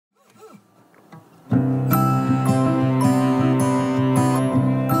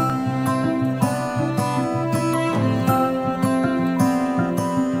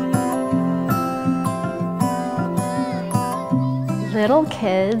little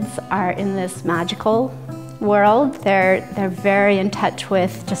kids are in this magical world. They're very in touch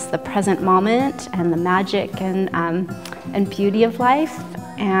with just the present moment and the magic and beauty of life.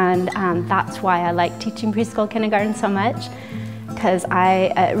 And that's why I like teaching preschool kindergarten so much, because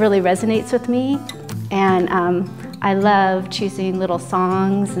it really resonates with me. And I love choosing little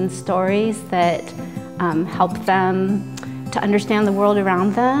songs and stories that help them to understand the world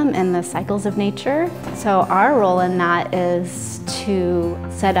around them and the cycles of nature. So our role in that is to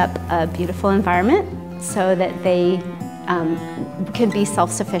set up a beautiful environment so that they can be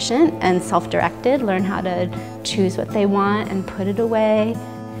self-sufficient and self-directed, learn how to choose what they want and put it away,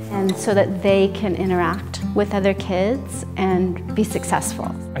 and so that they can interact with other kids and be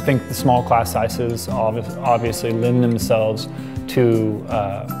successful. I think the small class sizes obviously lend themselves to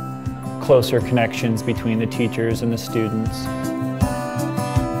closer connections between the teachers and the students.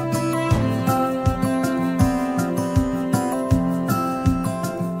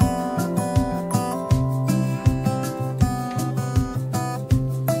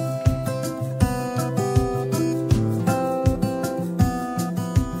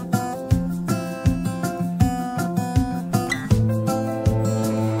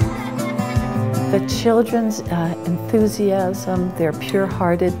 The children's enthusiasm, their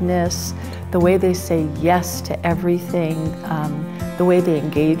pure-heartedness, the way they say yes to everything, the way they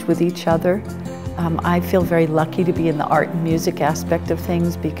engage with each other. I feel very lucky to be in the art and music aspect of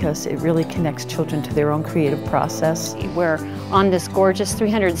things because it really connects children to their own creative process. We're on this gorgeous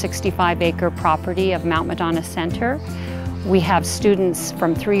 365-acre property of Mount Madonna Center. We have students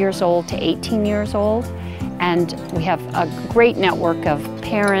from 3 years old to 18 years old. And we have a great network of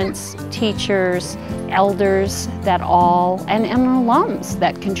parents, teachers, elders and alums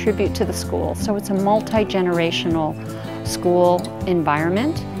that contribute to the school. So it's a multi-generational school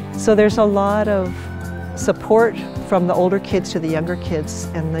environment. So there's a lot of support from the older kids to the younger kids,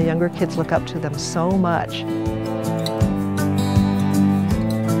 and the younger kids look up to them so much.